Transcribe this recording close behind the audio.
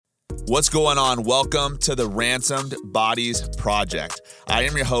What's going on? Welcome to the Ransomed Bodies Project. I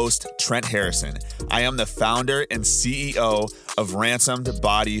am your host, Trent Harrison. I am the founder and CEO of Ransomed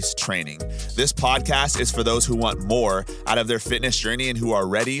Bodies Training. This podcast is for those who want more out of their fitness journey and who are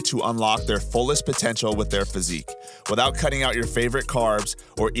ready to unlock their fullest potential with their physique without cutting out your favorite carbs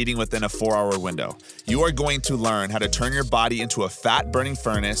or eating within a 4-hour window. You are going to learn how to turn your body into a fat-burning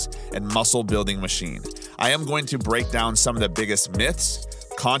furnace and muscle-building machine. I am going to break down some of the biggest myths,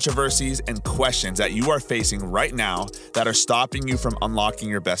 controversies, and questions that you are facing right now that are stopping you from unlocking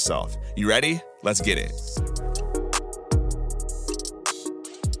your best self. You ready? Let's get it.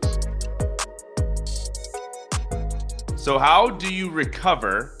 So how do you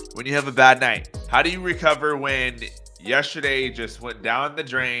recover when you have a bad night? How do you recover when yesterday just went down the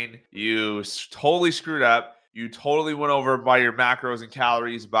drain, you totally screwed up, you totally went over by your macros and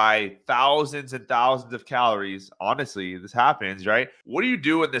calories by thousands and thousands of calories? Honestly, this happens, right? What do you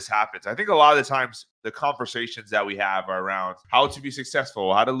do when this happens? I think a lot of the times the conversations that we have are around how to be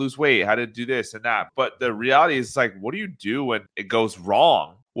successful, how to lose weight, how to do this and that. But the reality is like, what do you do when it goes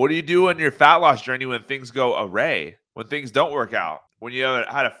wrong? What do you do in your fat loss journey when things go awry, when things don't work out, when you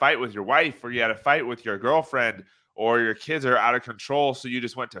had a fight with your wife or you had a fight with your girlfriend or your kids are out of control, so you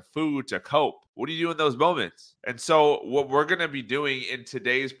just went to food to cope? What do you do in those moments? And so what we're going to be doing in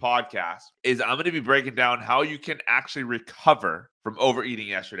today's podcast is I'm going to be breaking down how you can actually recover from overeating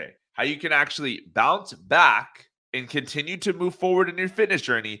yesterday, how you can actually bounce back and continue to move forward in your fitness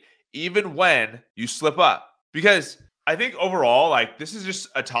journey, even when you slip up. Because I think overall, like, this is just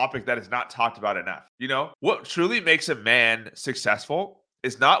a topic that is not talked about enough. You know, what truly makes a man successful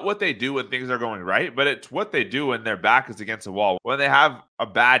is not what they do when things are going right, but it's what they do when their back is against the wall, when they have a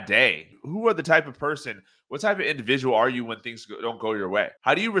bad day. Who are the type of person, what type of individual are you when things don't go your way?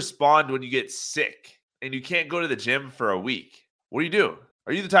 How do you respond when you get sick and you can't go to the gym for a week? What do you do?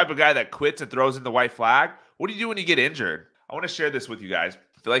 Are you the type of guy that quits and throws in the white flag? What do you do when you get injured? I want to share this with you guys.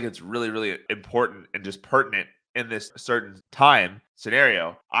 I feel like it's really, really important and just pertinent in this certain time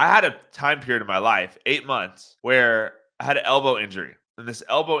scenario. I had a time period in my life, 8 months, where I had an elbow injury. And this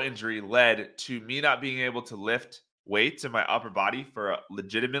elbow injury led to me not being able to lift weights in my upper body for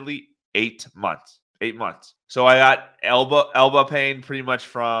legitimately 8 months. 8 months. So I got elbow pain pretty much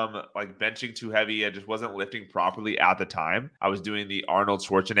from like benching too heavy. I just wasn't lifting properly at the time. I was doing the Arnold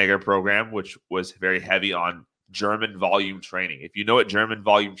Schwarzenegger program, which was very heavy on German volume training. If you know what German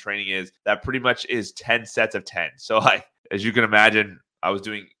volume training is, that pretty much is 10 sets of 10. So like, as you can imagine, I was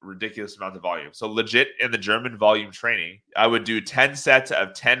doing ridiculous amounts of volume. So legit in the German volume training, I would do 10 sets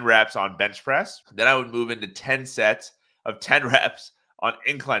of 10 reps on bench press. Then I would move into 10 sets of 10 reps on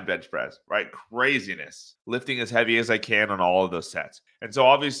incline bench press, right? Craziness. Lifting as heavy as I can on all of those sets. And so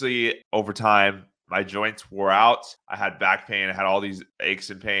obviously over time, my joints wore out. I had back pain. I had all these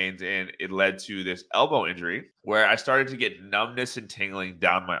aches and pains, and it led to this elbow injury where I started to get numbness and tingling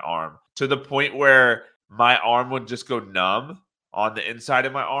down my arm to the point where my arm would just go numb on the inside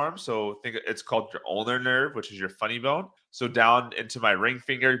of my arm. So think it's called your ulnar nerve, which is your funny bone. So down into my ring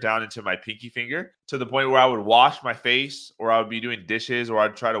finger, down into my pinky finger, to the point where I would wash my face, or I would be doing dishes, or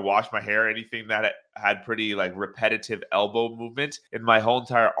I'd try to wash my hair, anything that had pretty like repetitive elbow movement, and my whole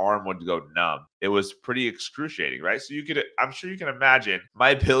entire arm would go numb. It was pretty excruciating, right? So I'm sure you can imagine my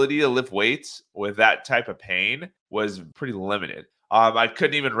ability to lift weights with that type of pain was pretty limited. I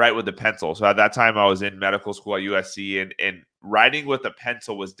couldn't even write with a pencil. So at that time, I was in medical school at USC, and writing with a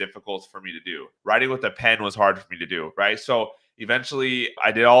pencil was difficult for me to do. Writing with a pen was hard for me to do, right? So eventually,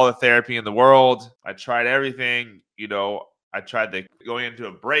 I did all the therapy in the world. I tried everything. You know, I tried going into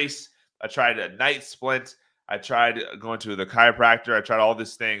a brace. I tried a night splint. I tried going to the chiropractor. I tried all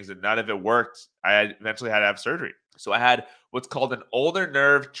these things, and none of it worked. I eventually had to have surgery. So I had what's called an ulnar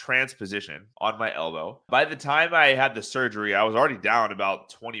nerve transposition on my elbow. By the time I had the surgery, I was already down about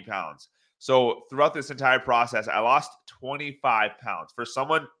 20 pounds. So throughout this entire process, I lost 25 pounds. For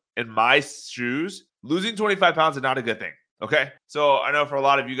someone in my shoes, losing 25 pounds is not a good thing. Okay. So I know for a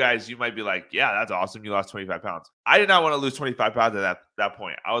lot of you guys, you might be like, yeah, that's awesome. You lost 25 pounds. I did not want to lose 25 pounds at that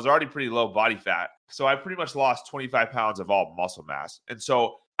point. I was already pretty low body fat. So I pretty much lost 25 pounds of all muscle mass. And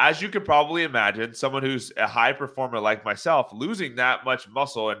so as you could probably imagine, someone who's a high performer like myself, losing that much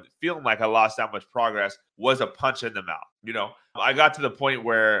muscle and feeling like I lost that much progress was a punch in the mouth. You know, I got to the point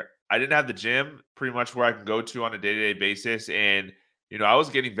where I didn't have the gym pretty much where I can go to on a day-to-day basis. And, you know, I was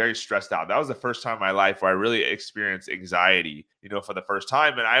getting very stressed out. That was the first time in my life where I really experienced anxiety, you know, for the first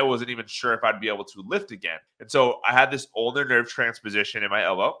time. And I wasn't even sure if I'd be able to lift again. And so I had this ulnar nerve transposition in my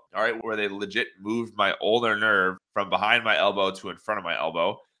elbow, all right, where they legit moved my ulnar nerve from behind my elbow to in front of my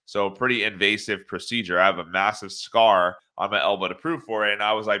elbow. So pretty invasive procedure. I have a massive scar on my elbow to prove for it. And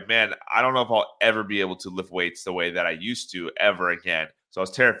I was like, man, I don't know if I'll ever be able to lift weights the way that I used to ever again. So I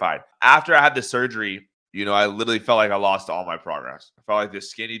was terrified. After I had the surgery, I literally felt like I lost all my progress. I felt like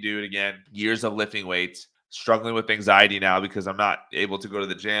this skinny dude again, years of lifting weights, struggling with anxiety now because I'm not able to go to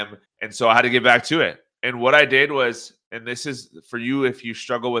the gym. And so I had to get back to it. And what I did was, and this is for you if you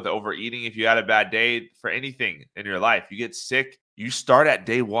struggle with overeating, if you had a bad day for anything in your life, you get sick, you start at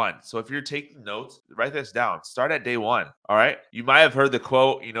day one. So if you're taking notes, write this down. Start at day one. All right. You might have heard the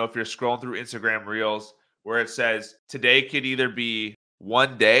quote, if you're scrolling through Instagram Reels, where it says, today could either be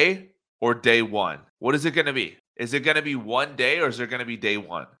one day or day one. What is it going to be? Is it going to be one day or is it going to be day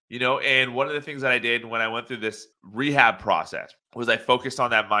one? And one of the things that I did when I went through this rehab process was I focused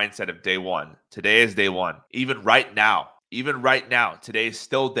on that mindset of day one. Today is day one. Even right now, today is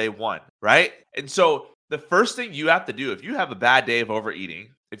still day one, right? And so the first thing you have to do, if you have a bad day of overeating,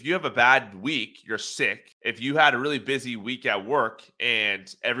 if you have a bad week, you're sick, if you had a really busy week at work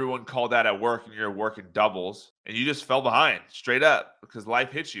and everyone called out at work and you're working doubles and you just fell behind straight up because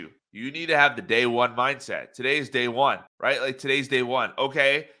life hit you, you need to have the day one mindset. Today's day one, right? Like today's day one.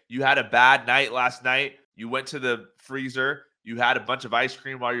 Okay, you had a bad night last night. You went to the freezer. You had a bunch of ice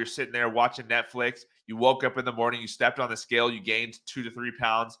cream while you're sitting there watching Netflix. You woke up in the morning. You stepped on the scale. You gained 2 to 3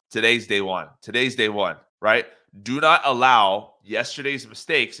 pounds. Today's day one. Today's day one, right? Do not allow yesterday's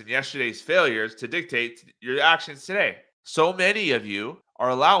mistakes and yesterday's failures to dictate your actions today. So many of you are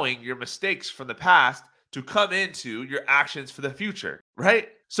allowing your mistakes from the past to come into your actions for the future, right?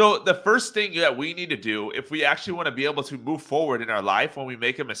 So the first thing that we need to do if we actually want to be able to move forward in our life when we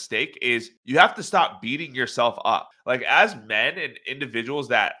make a mistake is you have to stop beating yourself up. Like as men and individuals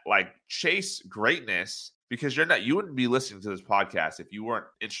that like chase greatness, because you wouldn't be listening to this podcast if you weren't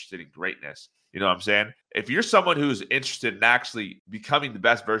interested in greatness. You know what I'm saying? If you're someone who's interested in actually becoming the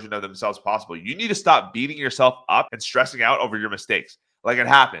best version of themselves possible, you need to stop beating yourself up and stressing out over your mistakes. Like it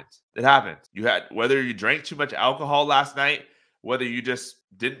happens. It happens. Whether you drank too much alcohol last night, whether you just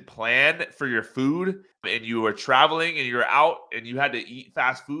didn't plan for your food and you were traveling and you were out and you had to eat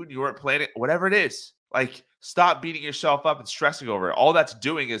fast food and you weren't planning, whatever it is, like stop beating yourself up and stressing over it. All that's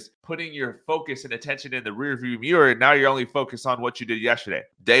doing is putting your focus and attention in the rearview mirror. And now you're only focused on what you did yesterday.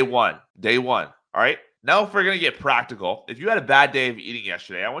 Day one. All right. Now, if we're going to get practical, if you had a bad day of eating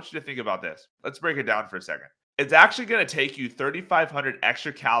yesterday, I want you to think about this. Let's break it down for a second. It's actually going to take you 3,500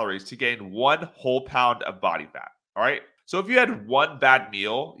 extra calories to gain 1 whole pound of body fat. All right. So if you had one bad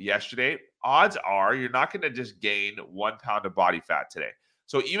meal yesterday, odds are you're not going to just gain 1 pound of body fat today.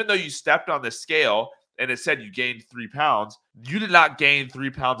 So even though you stepped on the scale and it said you gained 3 pounds, you did not gain 3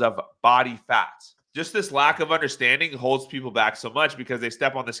 pounds of body fat. Just this lack of understanding holds people back so much because they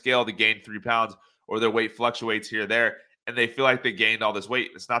step on the scale to gain 3 pounds or their weight fluctuates here or there and they feel like they gained all this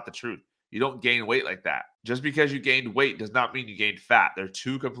weight. It's not the truth. You don't gain weight like that. Just because you gained weight does not mean you gained fat. They're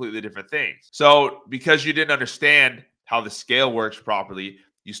two completely different things. So because you didn't understand how the scale works properly,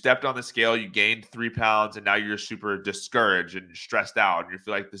 you stepped on the scale, you gained 3 pounds, and now you're super discouraged and stressed out, and you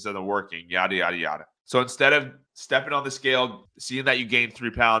feel like this isn't working, yada, yada, yada. So instead of stepping on the scale, seeing that you gained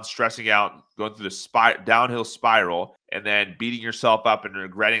 3 pounds, stressing out, going through the downhill spiral, and then beating yourself up and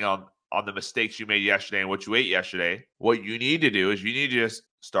regretting on the mistakes you made yesterday and what you ate yesterday, what you need to do is you need to just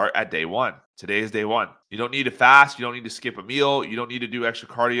start at day one. Today is day one. You don't need to fast. You don't need to skip a meal. You don't need to do extra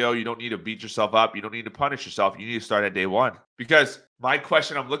cardio. You don't need to beat yourself up. You don't need to punish yourself. You need to start at day one. Because my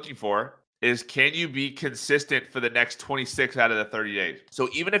question I'm looking for is, can you be consistent for the next 26 out of the 30 days? So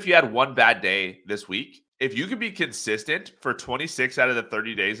even if you had one bad day this week, if you can be consistent for 26 out of the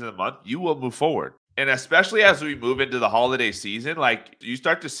 30 days of the month, you will move forward. And especially as we move into the holiday season, like you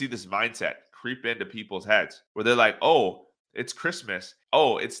start to see this mindset creep into people's heads where they're like, oh, it's Christmas.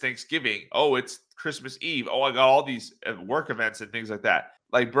 Oh, it's Thanksgiving. Oh, it's Christmas Eve. Oh, I got all these work events and things like that.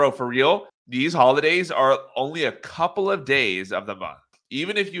 Like, bro, for real, these holidays are only a couple of days of the month.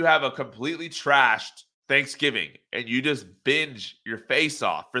 Even if you have a completely trashed Thanksgiving and you just binge your face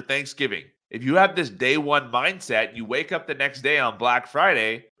off for Thanksgiving, if you have this day one mindset, you wake up the next day on Black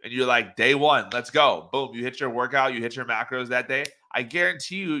Friday and you're like, day one, let's go. Boom, you hit your workout, you hit your macros that day. I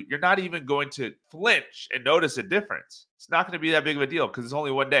guarantee you're not even going to flinch and notice a difference. It's not going to be that big of a deal because it's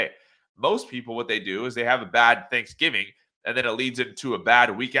only one day. Most people, what they do is they have a bad Thanksgiving and then it leads into a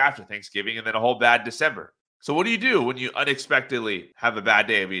bad week after Thanksgiving and then a whole bad December. So what do you do when you unexpectedly have a bad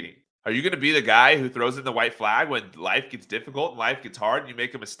day of eating? Are you going to be the guy who throws in the white flag when life gets difficult and life gets hard and you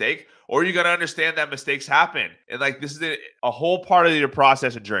make a mistake? Or are you going to understand that mistakes happen? And like this is a whole part of your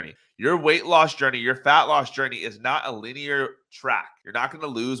process and journey. Your weight loss journey, your fat loss journey is not a linear track. You're not going to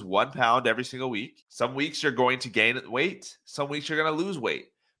lose 1 pound every single week. Some weeks you're going to gain weight. Some weeks you're going to lose weight.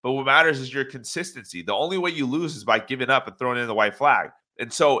 But what matters is your consistency. The only way you lose is by giving up and throwing in the white flag.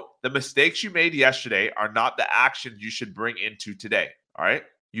 And so the mistakes you made yesterday are not the actions you should bring into today. All right.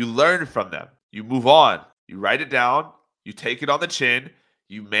 You learn from them. You move on. You write it down. You take it on the chin.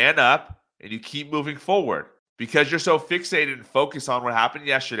 You man up and you keep moving forward. Because you're so fixated and focused on what happened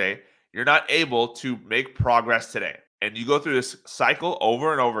yesterday, you're not able to make progress today. And you go through this cycle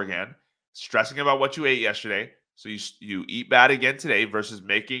over and over again, stressing about what you ate yesterday. So you eat bad again today versus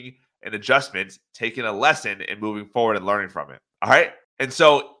making an adjustment, taking a lesson and moving forward and learning from it. All right. And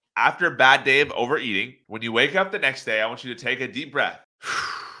so after a bad day of overeating, when you wake up the next day, I want you to take a deep breath,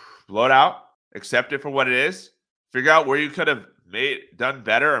 blow it out, accept it for what it is, figure out where you could have done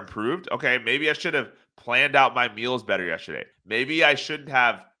better, improved. Okay, maybe I should have planned out my meals better yesterday. Maybe I shouldn't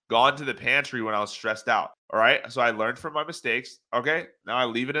have gone to the pantry when I was stressed out. All right, so I learned from my mistakes. Okay, now I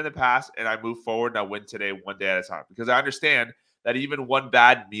leave it in the past and I move forward and I win today one day at a time, because I understand that even one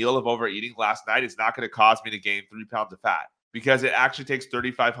bad meal of overeating last night is not going to cause me to gain 3 pounds of fat, because it actually takes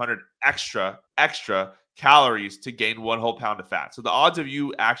 3,500 extra calories to gain 1 whole pound of fat. So the odds of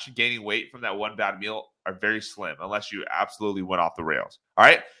you actually gaining weight from that one bad meal are very slim, unless you absolutely went off the rails. All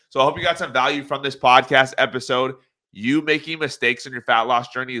right. So I hope you got some value from this podcast episode. You making mistakes in your fat loss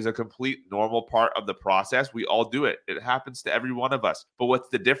journey is a complete normal part of the process. We all do it. It happens to every one of us. But what's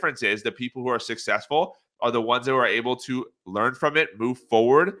the difference is the people who are successful are the ones that are able to learn from it, move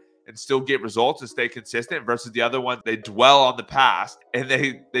forward, and still get results and stay consistent, versus the other ones, they dwell on the past and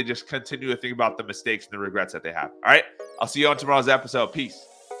they just continue to think about the mistakes and the regrets that they have. All right. I'll see you on tomorrow's episode. Peace.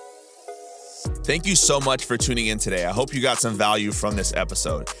 Thank you so much for tuning in today. I hope you got some value from this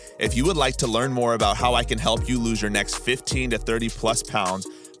episode. If you would like to learn more about how I can help you lose your next 15 to 30 plus pounds,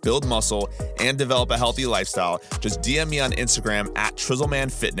 build muscle, and develop a healthy lifestyle, just DM me on Instagram at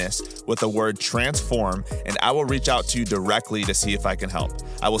TrizzlemanFitness with the word transform, and I will reach out to you directly to see if I can help.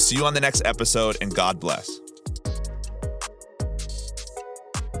 I will see you on the next episode, and God bless.